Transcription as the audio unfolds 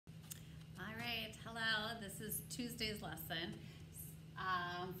this is Tuesday's lesson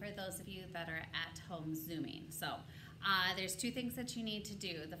for those of you that are at home Zooming. So there's two things that you need to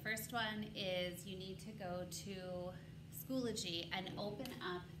do. The first one is you need to go to Schoology and open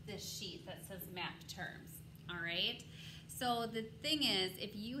up this sheet that says map terms, all right? So the thing is,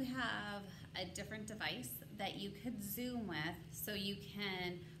 if you have a different device that you could Zoom with so you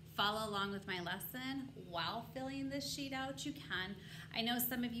can follow along with my lesson while filling this sheet out, you can. I know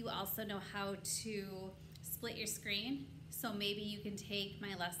some of you also know how to split your screen, so maybe you can take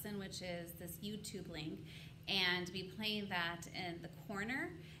my lesson, which is this YouTube link, and be playing that in the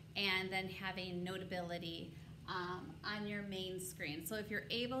corner and then having Notability on your main screen. So if you're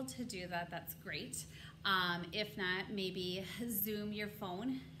able to do that, that's great. If not, maybe Zoom your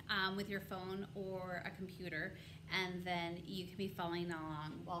phone with your phone or a computer, and then you can be following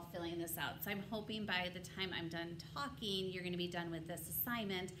along while filling this out. So I'm hoping by the time I'm done talking, you're going to be done with this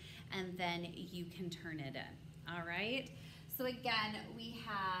assignment, and then you can turn it in. All right? So again, we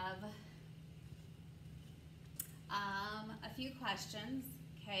have a few questions,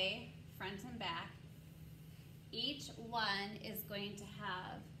 okay, front and back. Each one is going to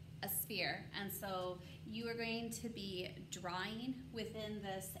have a sphere, and so you are going to be drawing within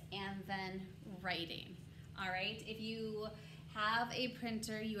this and then writing. All right, if you have a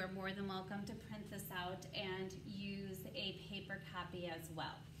printer, you are more than welcome to print this out and use a paper copy as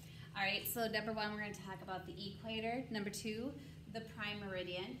well. All right, so number one, we're going to talk about the equator. Number two, the prime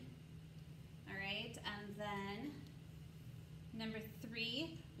meridian. All right, and then number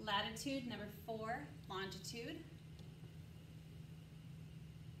three, latitude. Number four, longitude.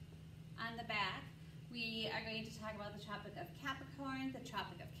 On the back, we are going to talk about the Tropic of Capricorn, the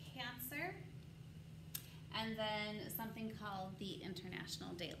Tropic of Cancer, and then something called the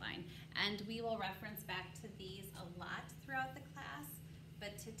International Dateline. And we will reference back to these a lot throughout the class,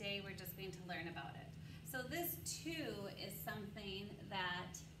 but today we're just going to learn about it. So this too is something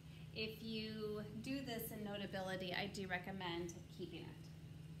that if you do this in Notability, I do recommend keeping it.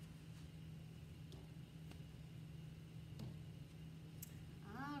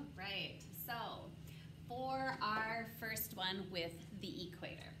 All right, so for our first one with the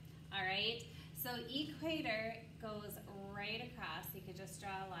equator, all right? So equator goes right across. You could just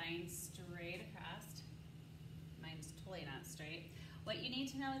draw a line straight across. Mine's totally not straight. What you need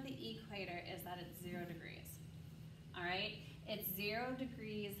to know with the equator is that it's 0 degrees, all right? It's 0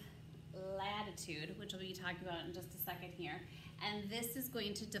 degrees latitude, which we'll be talking about in just a second here. And this is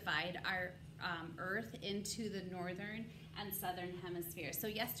going to divide our Earth into the northern and southern hemisphere. So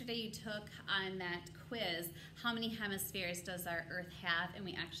yesterday you took on that quiz, how many hemispheres does our Earth have? And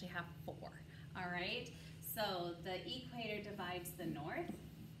we actually have 4, all right? So the equator divides the north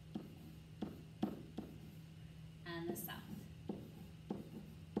and the south.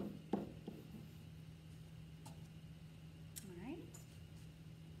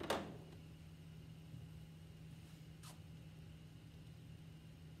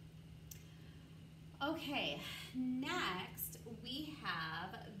 Okay, next we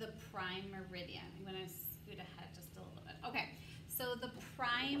have the prime meridian. I'm going to scoot ahead just a little bit. Okay, so the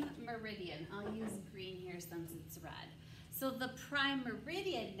prime meridian, I'll use green here since it's red. So the prime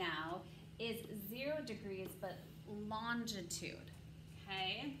meridian now is 0 degrees but longitude,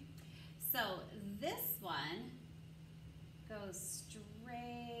 okay? So this one goes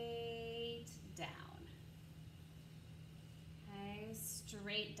straight down, okay,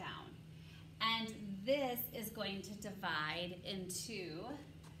 straight down. And this is going to divide into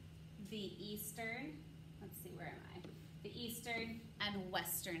the eastern, let's see, where am I? The eastern and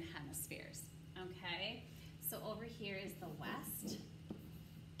western hemispheres, okay? So over here is the west,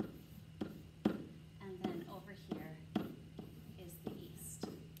 and then over here is the east,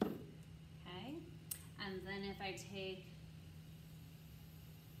 okay? And then if I take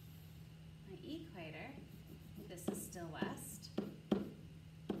my equator, this is still west,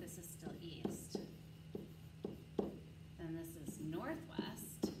 this is still east, then this is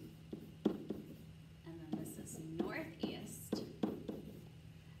northwest, and then this is northeast,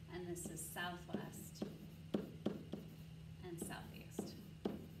 and this is southwest and southeast.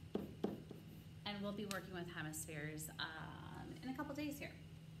 And we'll be working with hemispheres in a couple days here.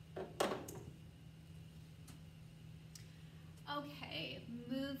 Okay,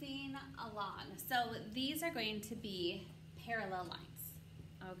 moving along. So these are going to be parallel lines,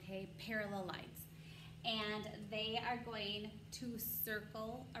 okay, parallel lines. And they are going to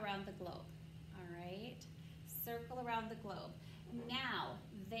circle around the globe, all right? Circle around the globe. Now,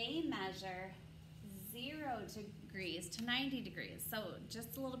 they measure 0 degrees to 90 degrees. So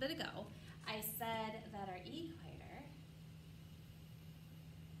just a little bit ago, I said that our equator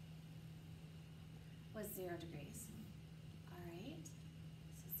was 0 degrees. All right,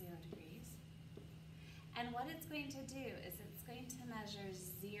 so 0 degrees. And what it's going to do is it's going to measure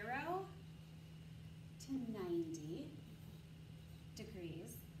 0 to 90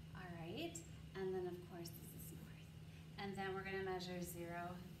 degrees, all right? And then, of course, this is north. And then we're going to measure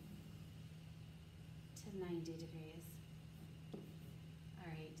 0 to 90 degrees, all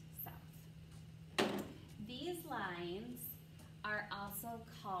right, south. These lines are also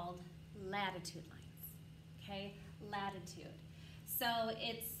called latitude lines, okay? Latitude. So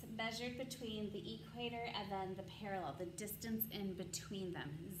it's measured between the equator and then the parallel, the distance in between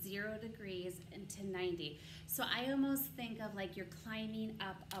them, 0 degrees to 90. So I almost think of like you're climbing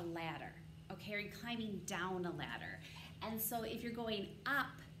up a ladder, okay, or you're climbing down a ladder. And so if you're going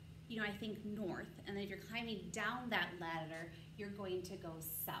up, you know, I think north, and then if you're climbing down that ladder, you're going to go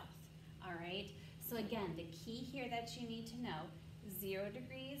south, all right? So again, the key here that you need to know, 0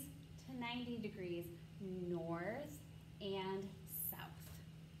 degrees to 90 degrees, north and south,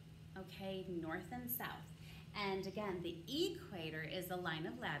 okay, north and south. And again, the equator is the line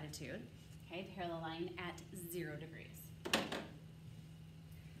of latitude, okay, parallel line at 0 degrees.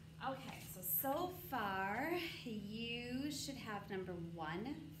 Okay, so far you should have number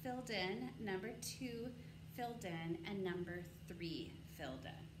 1 filled in, number 2 filled in, and number 3 filled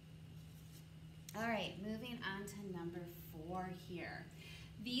in. All right, moving on to number 4 here.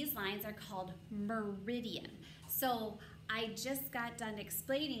 These lines are called meridian. So I just got done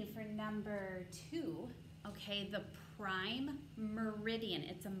explaining for number 2, okay, the prime meridian.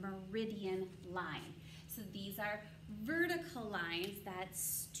 It's a meridian line. So these are vertical lines that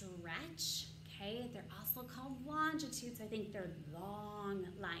stretch, okay? They're also called longitudes. I think they're long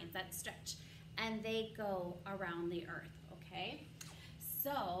lines that stretch, and they go around the earth, okay?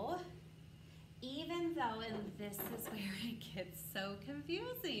 So even though, and this is where it gets so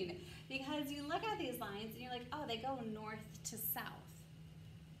confusing, because you look at these lines and you're like, oh, they go north to south.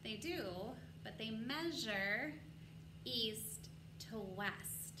 They do, but they measure east to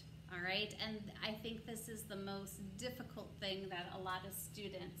west, all right? And I think this is the most difficult thing that a lot of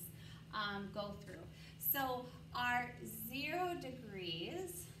students go through. So our 0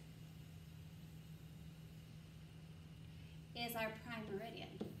 degrees is our prime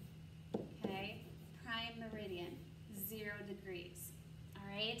meridian. Okay, prime meridian, 0 degrees, all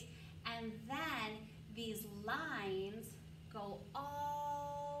right? And then these lines go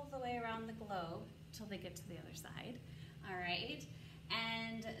all the way around the globe till they get to the other side, all right?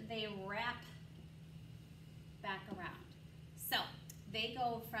 And they wrap back around. So they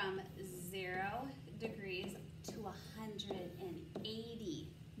go from 0 degrees to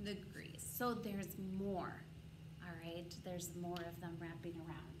 180 degrees. So there's more, all right? There's more of them wrapping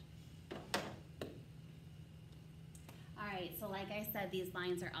around. All right, so like I said, these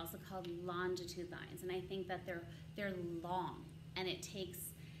lines are also called longitude lines, and I think that they're long, and it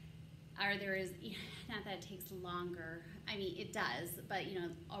takes, or there is, not that it takes longer, I mean it does, but you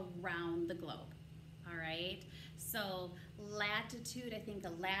know, around the globe, all right? So latitude, I think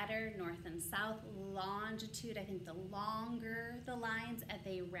the ladder, north and south. Longitude, I think the longer the lines, and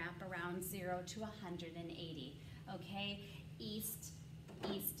they wrap around 0 to 180, okay? East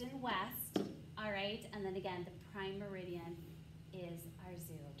and west, all right? And then again, the prime meridian is our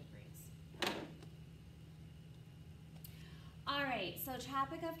 0 degrees. All right, so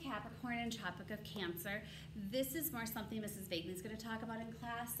Tropic of Capricorn and Tropic of Cancer. This is more something Mrs. Vagley is going to talk about in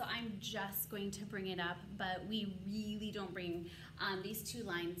class, so I'm just going to bring it up, but we really don't bring these two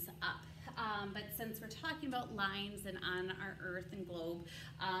lines up. But since we're talking about lines and on our Earth and globe,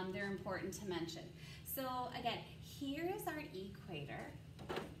 they're important to mention. So again, here is our equator.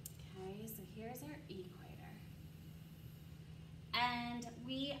 Okay, so here's our equator. And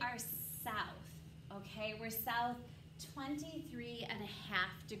we are south, okay? We're south 23.5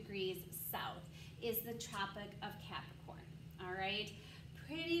 degrees south is the Tropic of Capricorn, all right?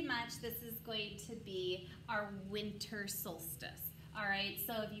 Pretty much this is going to be our winter solstice, all right?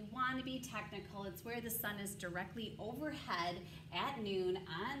 So if you want to be technical, it's where the sun is directly overhead at noon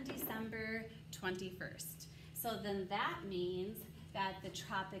on December 21st. So then that means that the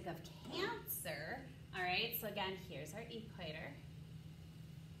Tropic of Cancer, all right, so again, here's our equator,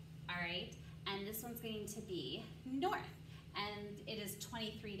 all right, and this one's going to be north, and it is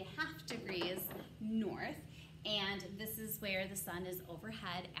 23.5 degrees north, and this is where the sun is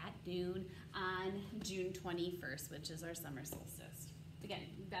overhead at noon on June 21st, which is our summer solstice. Again,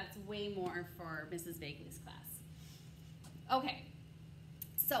 that's way more for Mrs. Vagley's class. Okay,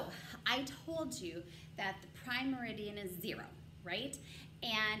 so I told you that the prime meridian is 0, right?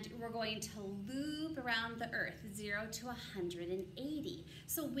 And we're going to loop around the earth, 0 to 180.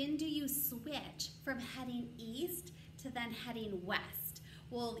 So when do you switch from heading east to then heading west?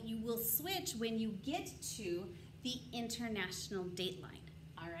 Well, you will switch when you get to the international dateline,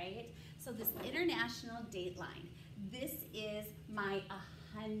 all right? So this international dateline, this is my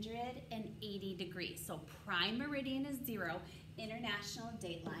 180 degrees. So prime meridian is 0, international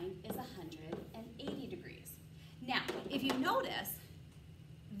dateline is 180 degrees. Now, if you notice,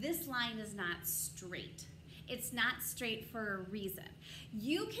 this line is not straight. It's not straight for a reason.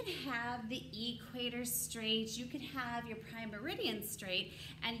 You can have the equator straight, you can have your prime meridian straight,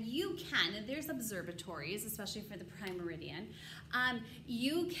 and you can, and there's observatories, especially for the prime meridian,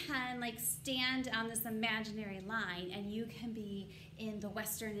 you can like stand on this imaginary line and you can be in the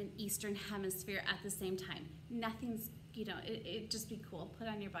western and eastern hemisphere at the same time. Nothing's, you know, it'd just be cool, put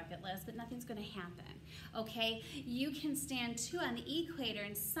on your bucket list, but nothing's gonna happen, okay? You can stand too on the equator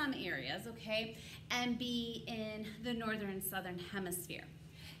in some areas, okay, and be in the northern and southern hemisphere.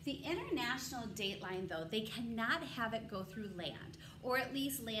 The international dateline, though, they cannot have it go through land, or at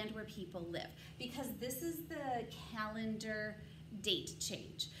least land where people live, because this is the calendar date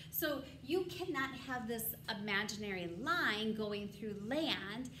change. So you cannot have this imaginary line going through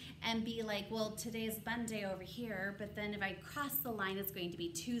land and be like, well, today's Monday over here, but then if I cross the line, it's going to be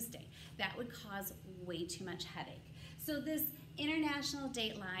Tuesday. That would cause way too much headache. So this international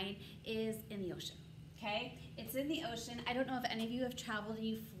dateline is in the ocean, okay? It's in the ocean. I don't know if any of you have traveled and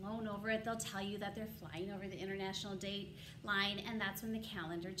you've flown over it. They'll tell you that they're flying over the international dateline, and that's when the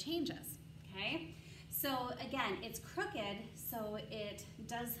calendar changes, okay? So again, it's crooked, so it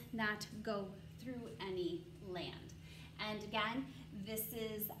does not go through any land. And again, this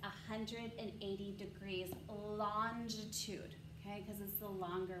is 180 degrees longitude, okay, because it's the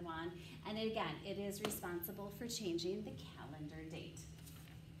longer one. And again, it is responsible for changing the calendar date.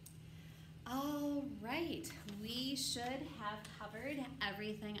 All right, we should have covered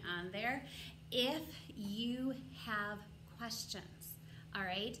everything on there. If you have questions, all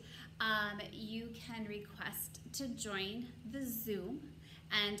right, you can request to join the Zoom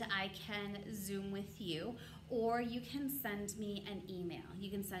and I can Zoom with you, or you can send me an email. You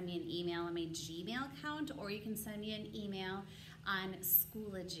can send me an email on my Gmail account, or you can send me an email on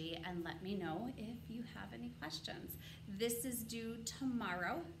Schoology and let me know if you have any questions. This is due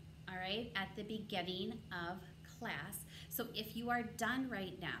tomorrow, all right, at the beginning of class. So if you are done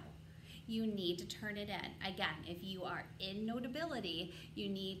right now, you need to turn it in. Again, if you are in Notability, you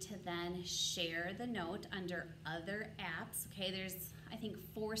need to then share the note under other apps. Okay, there's, I think,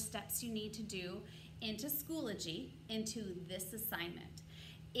 4 steps you need to do into Schoology, into this assignment.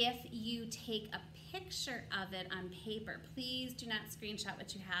 If you take a picture of it on paper, please do not screenshot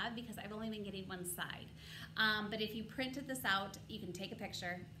what you have because I've only been getting one side. But if you printed this out, you can take a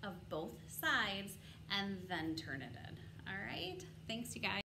picture of both sides and then turn it in. All right, thanks you guys.